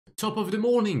Top of the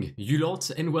morning, you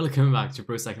lot, and welcome back to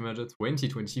Pro Cycling Manager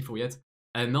 2020 for yet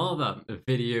another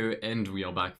video, and we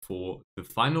are back for the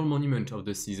final monument of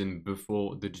the season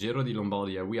before the Giro di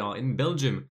Lombardia. We are in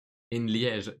Belgium, in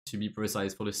Liège, to be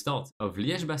precise, for the start of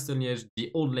Liège-Bastogne-Liège,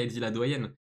 the old lady La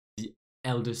Doyenne, the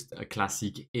eldest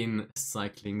classic in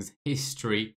cycling's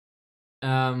history.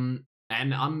 And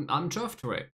I'm chuffed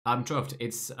for it. I'm chuffed.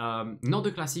 It's not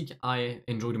the classic I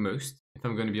enjoy the most, if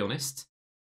I'm going to be honest.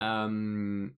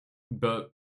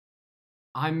 But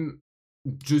I'm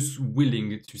just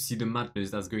willing to see the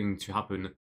madness that's going to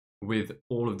happen with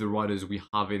all of the riders we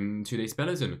have in today's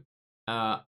peloton.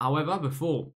 However,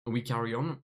 before we carry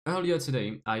on, earlier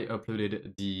today I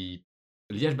uploaded the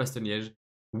Liège-Bastogne-Liège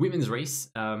women's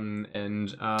race,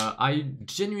 and I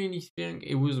genuinely think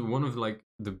it was one of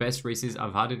the best races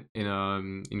I've had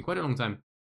in quite a long time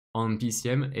on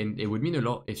PCM, and it would mean a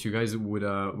lot if you guys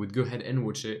would go ahead and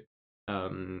watch it.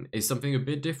 It's something a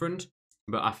bit different,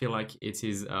 but I feel like it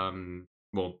is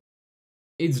well,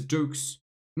 it's jokes,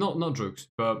 not jokes,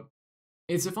 but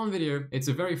it's a fun video. It's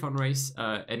a very fun race,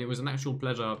 and it was an actual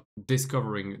pleasure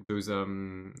discovering those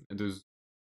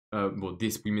well,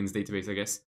 this women's database, I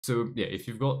guess. So yeah, if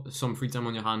you've got some free time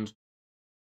on your hand,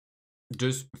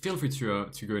 just feel free to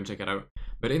go and check it out.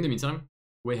 But in the meantime,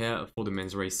 we're here for the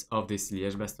men's race of this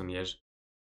Liège-Bastogne-Liège,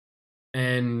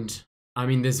 and I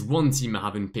mean, there's one team I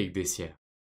haven't picked this year.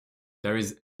 There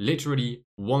is literally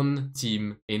one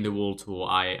team in the World Tour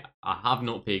I have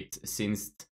not picked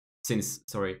since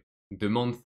the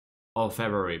month of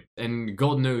February. And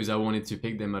God knows I wanted to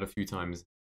pick them out a few times.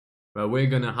 But we're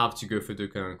gonna have to go for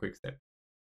Deceuninck Quick-Step.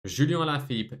 Julian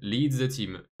Alaphilippe leads the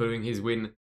team following his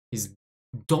win, his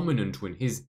dominant win,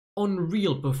 his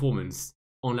unreal performance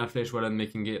on La Flèche Wallonne,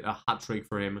 making it a hat-trick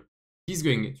for him. He's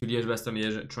going to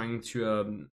Liège-Bastogne-Liège, trying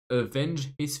to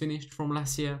avenge his finish from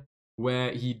last year,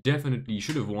 where he definitely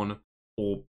should have won,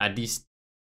 or at least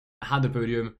had the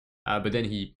podium, but then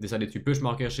he decided to push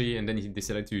Marc Hirschi, and then he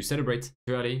decided to celebrate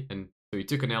too early, and so he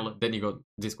took an L, then he got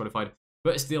disqualified.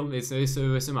 But still, it's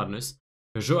a madness.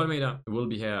 João Almeida will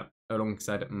be here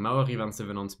alongside Mauri van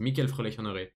Sevenant, Mikel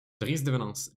Frölich-Honoré, Dries de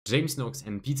Venance, James Knox,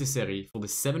 and Peter Serry for the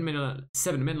seven-man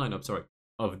lineup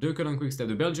of Deceuninck Quick-Step,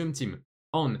 the Belgium team,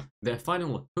 on their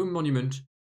final home monument.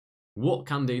 What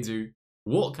can they do?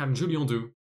 What can Julian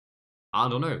do? I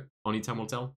don't know. Only time will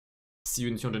tell. See you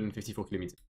in 254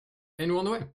 kilometers. And we're on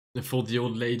the way for the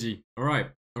old lady.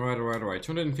 Alright.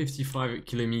 255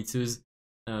 kilometers.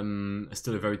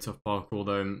 Still a very tough parcours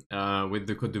though, with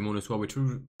the Côte de Mont-le-Soir, which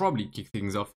will probably kick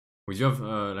things off. We do have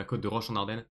la Côte de Roche en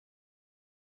Ardennes.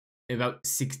 About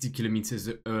 60 kilometers,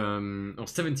 or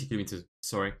 70 kilometers,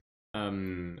 sorry,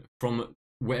 from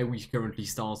where we currently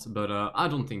start, but I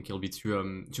don't think it'll be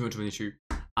too much of an issue,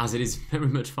 as it is very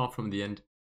much far from the end.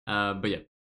 But yeah,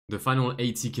 the final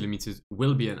 80 kilometers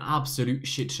will be an absolute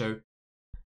shit show.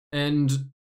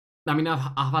 And I mean,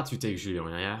 I've had to take Julian,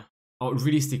 yeah? Oh,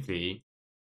 realistically,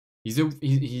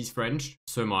 he's French,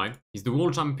 so am I. He's the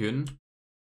world champion.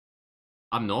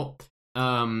 I'm not.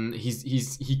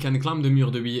 He can climb the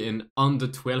Mur de Huy in under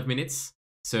 12 minutes.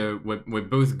 So we're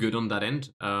both good on that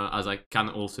end, as I can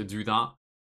also do that.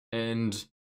 And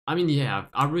I mean, yeah,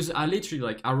 I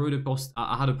literally I wrote a post.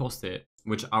 I had a post here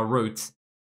which I wrote,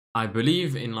 I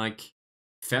believe, in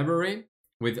February,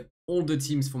 with all the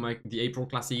teams for the April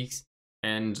Classics,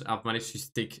 and I've managed to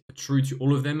stick true to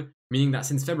all of them, meaning that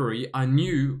since February I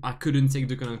knew I couldn't take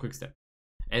Deceuninck Quick-Step.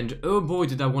 And oh boy,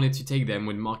 did I wanted to take them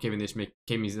when Mark Cavendish made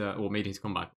his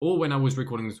comeback, or when I was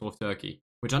recording the Tour of Turkey,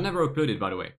 which I never uploaded,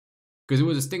 by the way, because it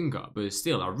was a stinker. But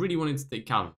still, I really wanted to take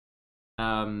Cav.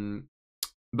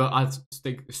 But I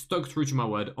stuck true to my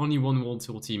word. Only one World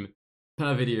Tour team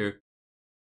per video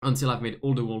until I've made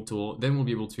all the World Tour. Then we'll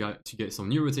be able to get some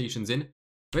new rotations in.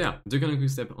 But yeah, Deceuninck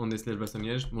Quick-Step on this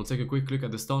Liège-Bastogne-Liège. We'll take a quick look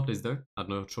at the start list though. I'm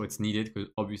not sure it's needed because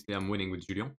obviously I'm winning with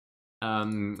Julian.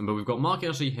 But we've got Marc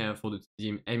Hirschi here for the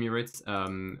team Emirates,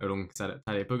 alongside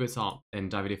Tadej Pogačar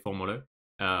and Davide Formolo,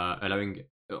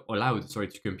 allowed to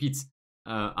compete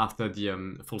after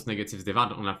the false negatives they've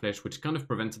had on La Flèche, which kind of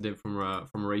prevented them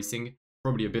from racing.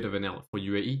 Probably a bit of an L for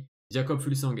UAE. Jakob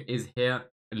Fuglsang is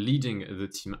here leading the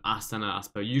team Astana as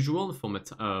per usual, former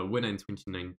winner in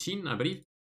 2019, I believe.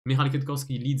 Michal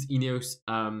Kwiatkowski leads Ineos.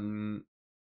 I'm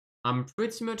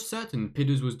pretty much certain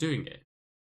Peders was doing it.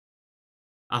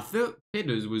 I thought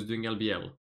Peders was doing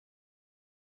LBL.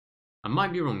 I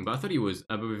might be wrong, but I thought he was.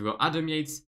 But we've got Adam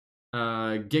Yates,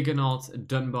 Gegenhardt,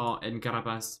 Dunbar, and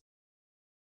Carapaz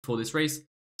for this race.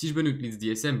 Tige Benoot leads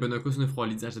DSM, Benoît Cosnefroy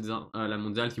leads la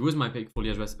Mondiale. He was my pick for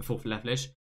Liège for La Flèche.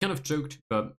 Kind of choked,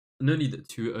 but no need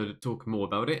to talk more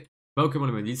about it. Bauke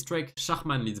Mollema leads Trek,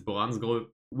 Schachmann leads Boransgro,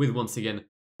 with once again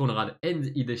Conrad and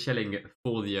Ide Schelling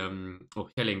for the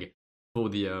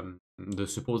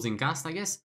supporting cast, I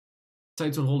guess.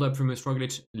 Title holder Primoz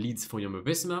Roglic leads for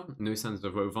Jumbo-Visma. No sense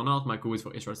of Wout van Aert. Michael Woods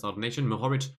for Israel Start Nation.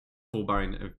 Mohoric for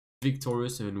Bahrain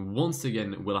victorious, and once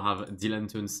again we'll have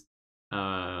Dylan Teuns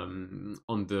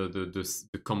on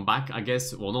the comeback, I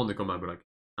guess. Well, not on the comeback, but like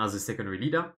as a secondary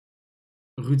leader.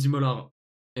 Rudy Mollard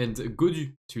and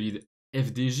Godu to lead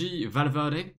FDJ.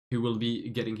 Valverde, who will be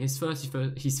getting his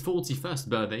 41st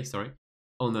birthday,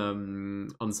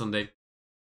 on Sunday,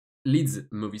 leads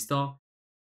Movistar.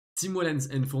 Tim Wellens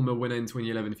and former winner in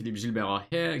 2011 Philippe Gilbert are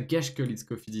here. Geschke leads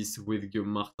Cofidis with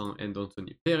Guillaume Martin and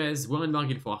Anthony Perez. Warren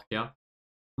Barguil for Arkea.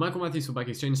 Michael Matthews for Back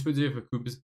Exchange. Spudie for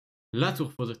Cubs. Latour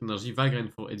for Direct Energy.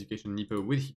 Valgren for Education Nippo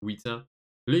with Wita.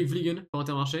 Loic Vliegen for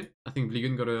Intermarché. I think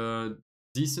Vliegen got a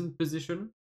decent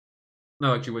position.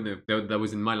 No, actually, no, that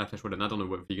was in my La Flèche Wallonne. I don't know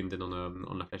what Vliegen did on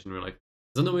La Flèche in real life.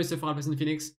 Zandermeuse for Alpecin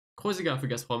Phoenix. Kreuziger for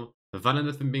Gazprom.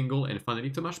 Valendet for Bingle. And finally,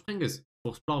 Thomas Sprengers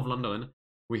for Splar Vlaanderen.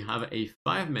 We have a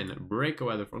 5-man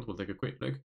breakaway at the front. We'll take a quick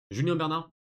look. Julien Bernard,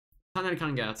 Tanel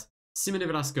Kangert, Simone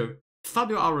Velasco,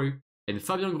 Fabio Aru, and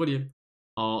Fabien Grelier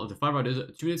are the 5 riders.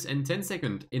 2 minutes and 10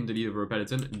 seconds in the lead of our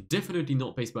peloton. Definitely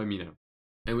not paced by me now.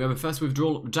 And we have a first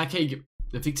withdrawal. Jack Haig,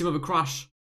 the victim of a crash,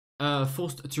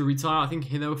 forced to retire. I think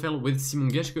he now fell with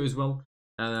Simon Geschke as well.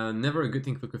 Never a good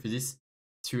thing for Cofidis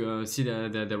to see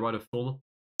the rider fall.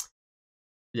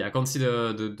 Yeah, I can't see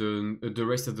the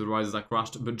rest of the riders that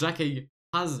crashed, but Jack Haig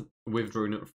has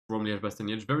withdrawn from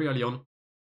Liège-Bastogne-Liège very early on.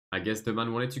 I guess the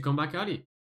man wanted to come back early.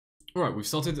 Alright, we've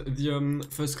started the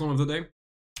first climb of the day.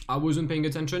 I wasn't paying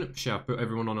attention. Sure, I put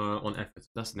everyone on effort.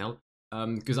 That's an L.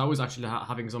 Because I was actually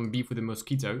having some beef with the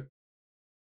Mosquito.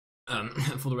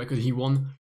 For the record, he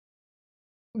won.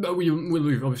 But we'll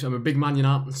move. Obviously, I'm a big man, you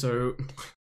know, so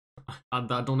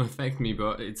that don't affect me,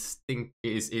 but he stung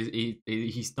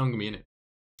me, innit?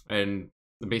 And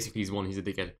basically he's won, he's a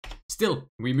dickhead. Still,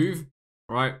 we move.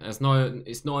 Right, it's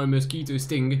not a mosquito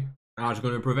sting that's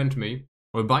gonna prevent me.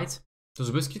 Or bite? Does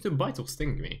a mosquito bite or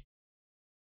sting me?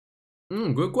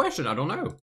 Good question, I don't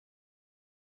know.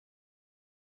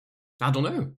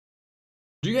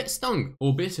 Do you get stung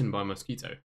or bitten by a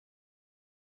mosquito?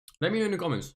 Let me know in the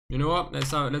comments. You know what?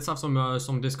 Let's have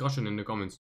some discussion in the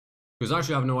comments. Because I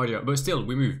actually have no idea. But still,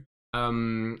 we move.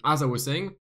 As I was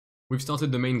saying, we've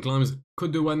started the main climbs.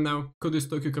 Côte de One now. Côte de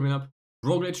Stoke coming up.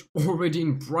 Roglic already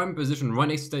in prime position right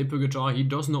next to Tadej Pogačar. He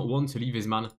does not want to leave his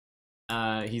man.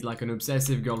 He's like an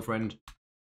obsessive girlfriend.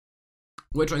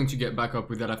 We're trying to get back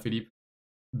up with Alaphilippe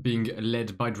being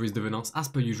led by Dries de Venance as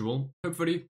per usual.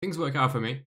 Hopefully things work out for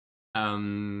me.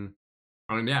 And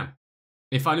yeah,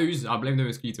 if I lose, I blame the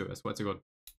mosquito. I swear to God.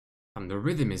 And the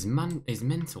rhythm is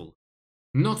mental.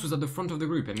 Knox was at the front of the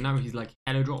group and now he's like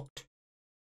hella dropped.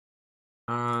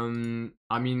 I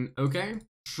mean, okay.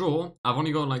 Sure, I've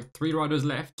only got like 3 riders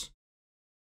left.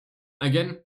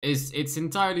 Again, it's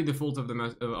entirely the fault of the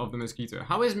mosquito.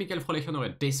 How is Mikel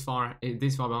Frolichenore this far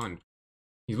behind?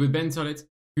 He's with Ben Sollet,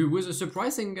 who was a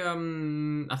surprising,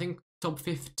 I think top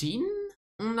 15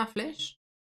 on La Flèche.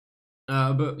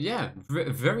 But yeah,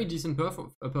 very decent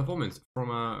performance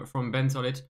from Ben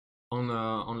Sollet on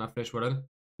La Flèche Wallonne.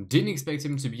 Didn't expect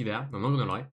him to be there. I'm not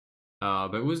gonna lie.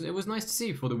 But it was nice to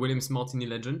see for the Williams Martini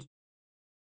legend.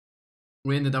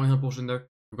 We're in the downhill portion though.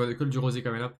 We've got the Col du Rosé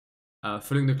coming up.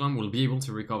 Following the climb, we'll be able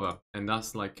to recover. And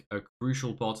that's like a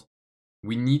crucial part.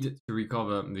 We need to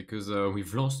recover because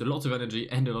we've lost a lot of energy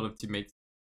and a lot of teammates.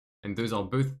 And those are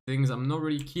both things I'm not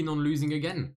really keen on losing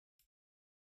again.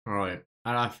 Alright,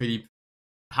 Alaphilippe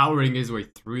powering his way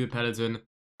through the peloton.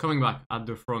 Coming back at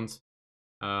the front.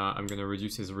 I'm going to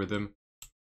reduce his rhythm.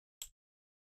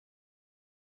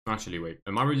 Actually, wait.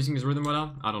 Am I reducing his rhythm right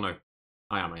now? I don't know.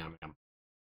 I am.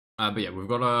 But yeah, we've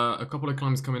got a couple of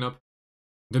climbs coming up.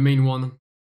 The main one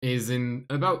is in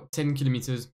about 10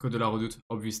 kilometers, Côte de la Redoute,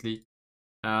 obviously.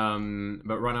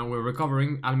 But right now we're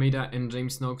recovering. Almeida and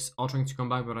James Knox are trying to come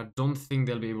back, but I don't think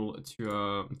they'll be able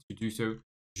to do so.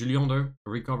 Julien, though,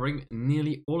 recovering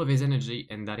nearly all of his energy,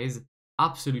 and that is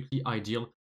absolutely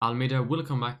ideal. Almeida will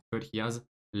come back, but he has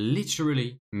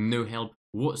literally no help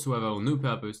whatsoever, or no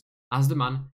purpose, as the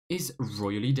man is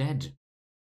royally dead.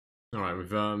 Alright, we've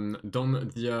done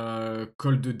the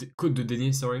Côte de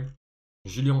Dénier, sorry.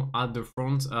 Julien at the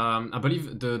front. I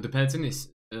believe the peloton is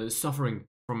suffering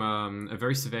from a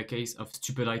very severe case of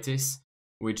stupiditis,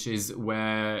 which is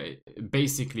where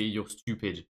basically you're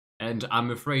stupid. And I'm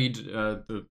afraid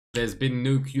there's been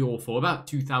no cure for about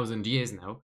 2,000 years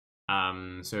now.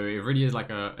 So it really is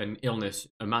like an illness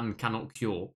a man cannot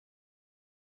cure,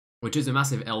 which is a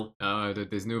massive L.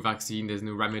 There's no vaccine, there's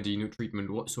no remedy, no treatment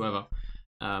whatsoever.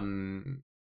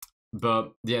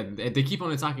 But yeah, they keep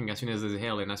on attacking as soon as there's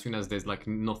hail and as soon as there's like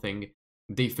nothing.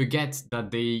 They forget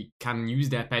that they can use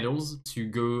their pedals to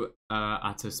go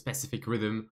at a specific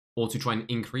rhythm or to try and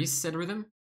increase said rhythm.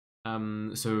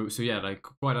 So yeah, like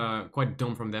quite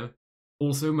dumb from them.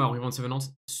 Also, Maori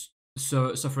 170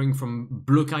 suffering from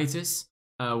blockitis,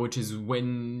 which is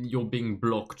when you're being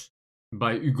blocked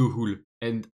by Hugo Hull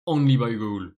and only by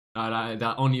Hugo Hull.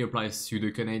 That only applies to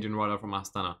the Canadian rider from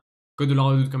Astana. Got the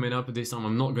La Redoute coming up. This time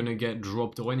I'm not gonna get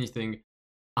dropped or anything.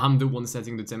 I'm the one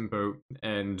setting the tempo,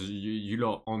 and you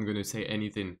lot aren't gonna say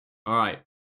anything. Alright,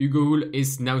 Hugo Hull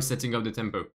is now setting up the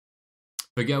tempo.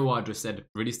 Forget what I just said.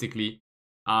 Realistically,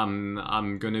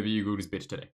 I'm gonna be Hugo Hull's bitch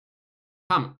today.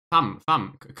 Fam, calm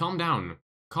down.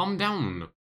 Calm down.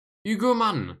 Hugo,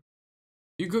 man.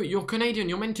 Hugo, you're Canadian.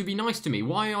 You're meant to be nice to me.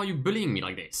 Why are you bullying me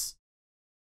like this?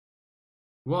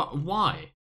 What?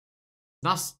 Why?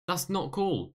 That's not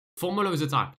cool. Formula is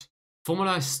attacked.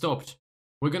 Formula is stopped.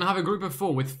 We're gonna have a group of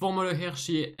 4 with Formula,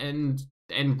 Hirschi, and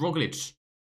Roglic.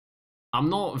 I'm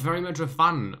not very much a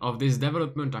fan of this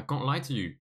development, I can't lie to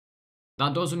you.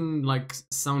 That doesn't, like,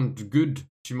 sound good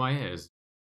to my ears.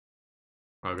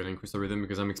 I'm gonna increase the rhythm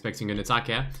because I'm expecting an attack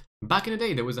here. Back in the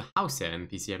day, there was a house here in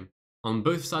PCM. On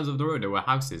both sides of the road, there were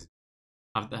houses.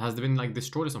 Has there been, like,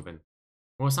 destroyed or something?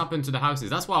 What's happened to the houses?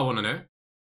 That's what I want to know.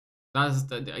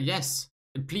 Yes.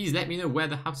 Please let me know where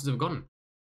the houses have gone.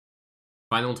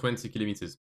 Final 20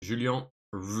 kilometers. Julian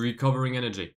recovering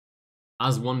energy,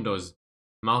 as one does.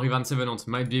 Maori 170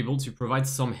 might be able to provide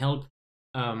some help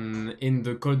in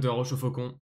the Col de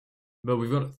Rochefaucon. But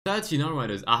we've got 39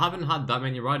 riders. I haven't had that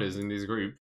many riders in this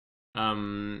group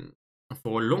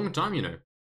for a long time, you know.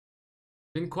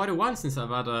 It's been quite a while since I've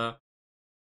had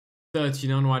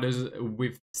 39 riders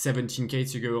with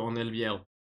 17k to go on LBL.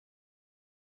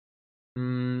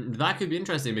 That could be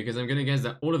interesting because I'm gonna guess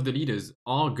that all of the leaders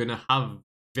are gonna have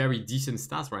very decent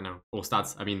stats right now. Or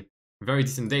stats, I mean, very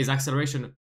decent days.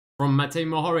 Acceleration from Matej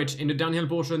Mohoric in the downhill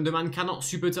portion. The man cannot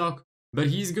super talk, but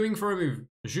he's going for a move.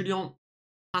 Julian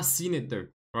has seen it though,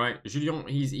 right? Julian,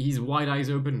 he's wide eyes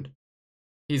opened.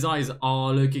 His eyes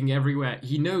are looking everywhere.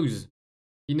 He knows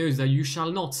that you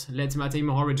shall not let Matej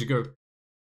Mohoric go.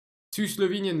 2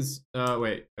 Slovenians.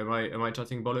 Wait, am I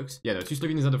chatting bollocks? Yeah, no, 2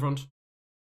 Slovenians at the front.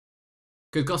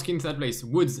 Kwiatkowski in 3rd place.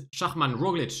 Woods, Schachmann,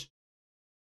 Roglic.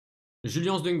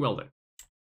 Julian's doing well there.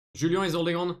 Julian is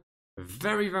holding on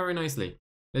very, very nicely.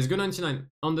 Let's go 99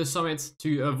 on the summit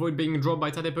to avoid being dropped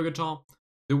by Tadej Pogačar,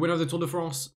 the winner of the Tour de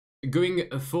France, going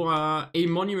for a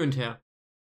monument here.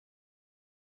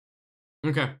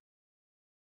 Okay.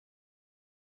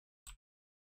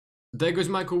 There goes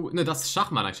Michael. No, that's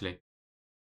Schachmann actually.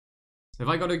 Have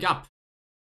I got a gap?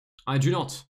 I do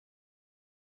not.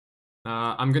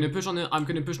 I'm gonna push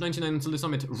 99 until the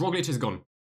summit. Roglic is gone.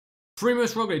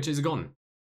 Primož Roglic is gone.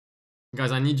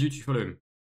 Guys, I need you to follow him.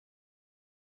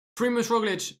 Primož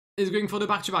Roglic is going for the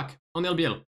back-to-back on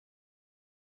LBL.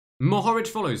 Mohoric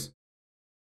follows.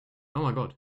 Oh my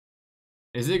god.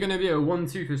 Is it gonna be a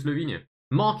 1-2 for Slovenia?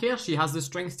 Mark Hirschi has the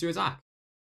strength to attack.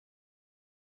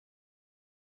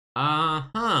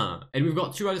 And we've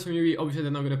got 2 riders from UAE. Obviously,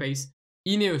 they're not gonna pace.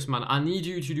 Ineos, man, I need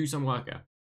you to do some work here.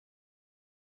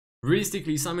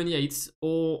 Realistically, Simon Yates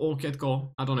or Kwiatkowski,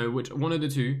 I don't know which, one of the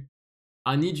 2.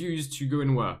 I need you to go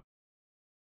and work.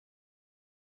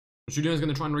 Julian is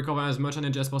going to try and recover as much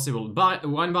energy as possible.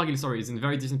 Warren Barguil, sorry, is in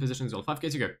very decent position as well.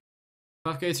 5k to go.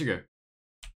 5k to go.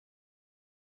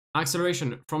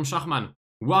 Acceleration from Schachmann.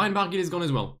 Warren Barguil is gone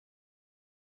as well.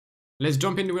 Let's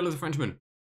jump in the wheel of the Frenchman.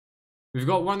 We've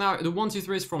got the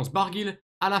 1-2-3 is France. Barguil,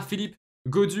 Alaphilippe,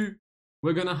 Gaudu.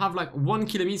 We're going to have like 1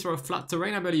 kilometer of flat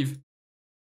terrain, I believe.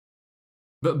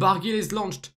 But Barguil is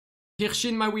launched. Hirschi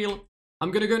in my wheel. I'm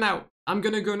gonna go now.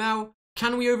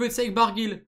 Can we overtake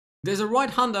Barguil? There's a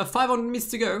right-hander, 500 meters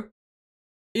to go.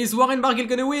 Is Warren Barguil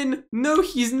gonna win? No,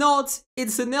 he's not.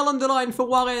 It's a nail on the line for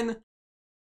Warren.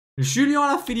 Julian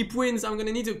Alaphilippe wins. I'm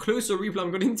gonna need a closer replay. I'm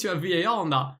gonna need to have VAR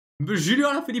on that. But Julian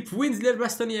Alaphilippe wins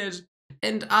LIèGE-BASTOGNE-LIÈGE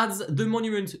and adds the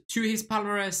monument to his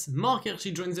palmares. Mark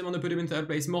Hirschi joins him on the podium in 3rd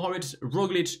place. Mohoric,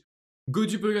 Roglic,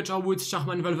 Gaudu, Pogačar, Woods,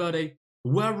 Schachmann, Valverde.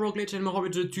 Were Roglic and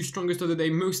Mohoric the 2 strongest of the day?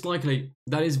 Most likely.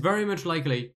 That is very much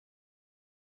likely.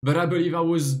 But I believe I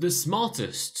was the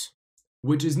smartest.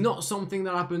 Which is not something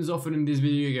that happens often in this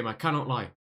video game, I cannot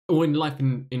lie. Or in life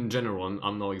in general,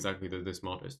 I'm not exactly the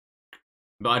smartest.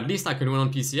 But at least I can win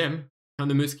on PCM. Can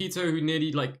the Mosquito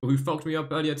who fucked me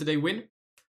up earlier today win?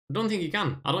 I don't think he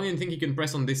can. I don't even think he can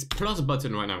press on this plus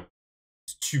button right now.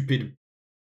 Stupid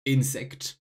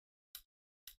insect.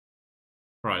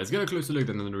 Alright, let's get a closer look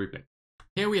then on the replay.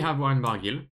 Here we have Warren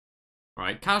Barguil,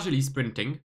 right, casually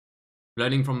sprinting,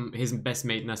 learning from his best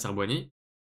mate Nasser Boigny.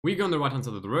 We go on the right hand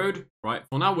side of the road, right?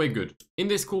 For now, we're good. In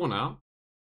this corner,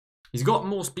 he's got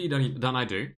more speed than I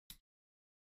do.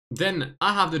 Then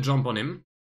I have the jump on him.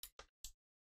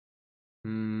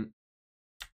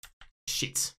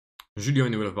 Shit. Julian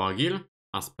in the will of Barguil,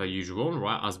 as per usual,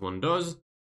 right? As one does.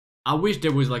 I wish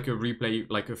there was like a replay,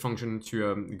 like a function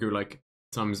to go like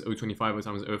times 0.25 or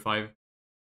times 0.5.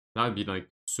 That would be like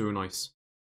so nice.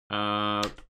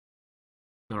 Alright,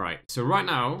 so right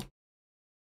now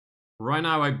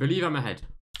I believe I'm ahead.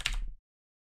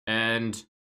 And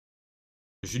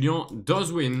Julian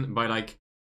does win by like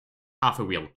half a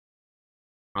wheel,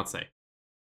 I'd say.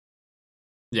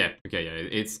 Yeah, okay, yeah,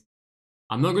 it's...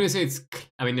 I'm not gonna say it's...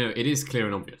 I mean, no, it is clear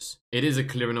and obvious. It is a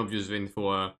clear and obvious win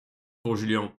for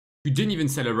Julian, who didn't even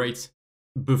celebrate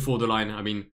before the line. I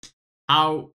mean,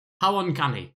 how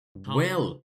uncanny.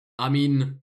 Well, I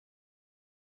mean...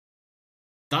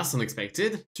 That's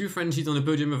unexpected. 2 Frenchies on the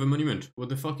podium of a monument. What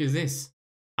the fuck is this?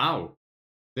 How?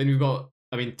 Then we've got,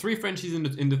 I mean, 3 Frenchies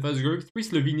in the first group, 3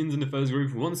 Slovenians in the first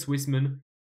group, 1 Swissman.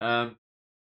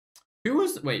 Who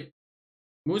was, wait,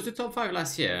 what was the top 5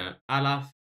 last year?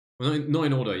 Alaf, well, not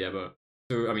in order, yeah, but,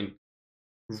 so, I mean,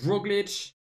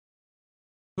 Roglic,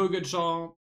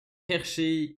 Pogacar,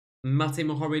 Hirschi, Matej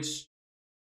Mohoric,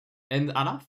 and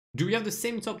Alaf? Do we have the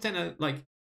same top 10, like,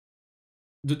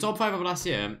 the top 5 of last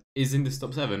year is in this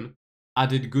top 7,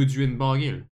 added Godu and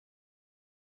Barguil.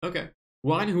 Okay.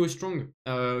 Warren, who was strong,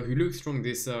 who looks strong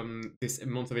this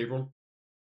month of April,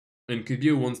 and could be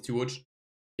a one to watch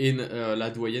in La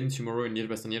Doyenne tomorrow in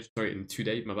LIèGE-BASTOGNE-LIÈGE. Sorry, in 2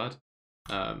 days, my bad.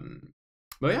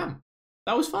 But yeah,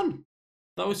 that was fun.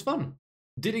 That was fun.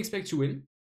 Didn't expect to win,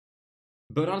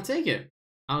 but I'll take it.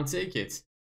 I'll take it.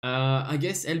 I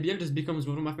guess LBL just becomes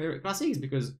one of my favorite classics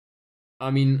because,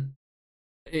 I mean,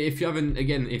 if you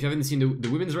haven't seen the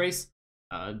women's race,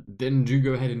 then do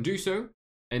go ahead and do so,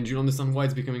 and you'll understand why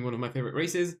it's becoming one of my favorite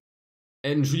races.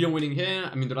 And Julian winning here,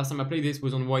 I mean, the last time I played this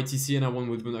was on YTC and I won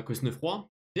with Monaco Sneufroy.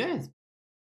 Yeah,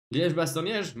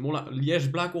 LIèGE-BASTOGNE-LIÈGE, more like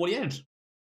Liège Black or Liège.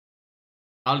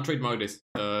 I'll trademark this,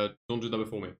 don't do that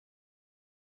before me.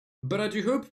 But I do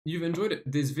hope you've enjoyed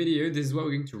this video. This is where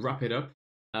we're going to wrap it up.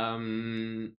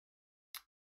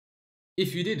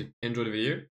 If you did enjoy the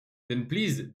video, then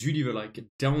please do leave a like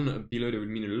down below. That would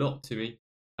mean a lot to me.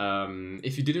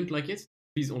 If you didn't like it,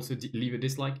 please also leave a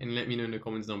dislike and let me know in the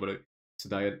comments down below so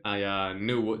that I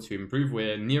know what to improve.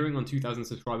 We're nearing on 2,000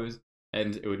 subscribers,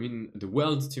 and it would mean the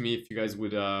world to me if you guys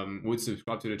would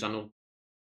subscribe to the channel.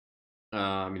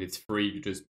 I mean, it's free. You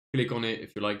just click on it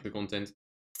if you like the content.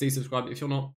 Stay subscribed. If you're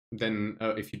not, then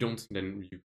if you don't, then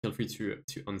you feel free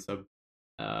to unsub.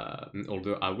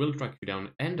 Although I will track you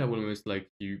down and I will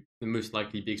most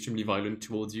likely be extremely violent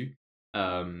towards you,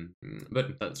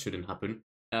 but that shouldn't happen.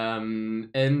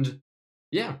 And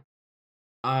yeah,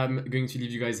 I'm going to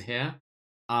leave you guys here.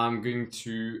 I'm going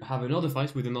to have another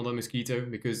fight with another mosquito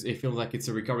because it feels like it's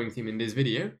a recurring theme in this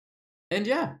video. And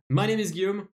yeah, my name is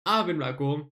Guillaume. I've been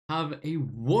Blackwall. Have a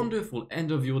wonderful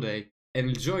end of your day.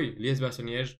 Enjoy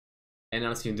LIèGE-BASTOGNE-LIÈGE, and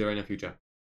I'll see you in the very near future.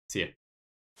 See ya.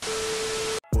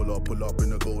 Pull up in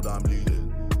the gold, I'm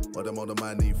leading. But them other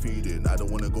man need feeding. I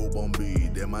don't wanna go Bombay.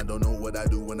 Them I don't know what I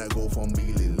do when I go from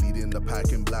Beeling. Leading the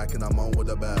pack in black and I'm on with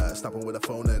a bag. Snapping with a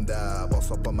phone and dab.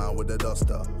 Boss up a man with a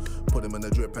duster. Put him in the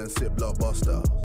drip and sip blockbuster.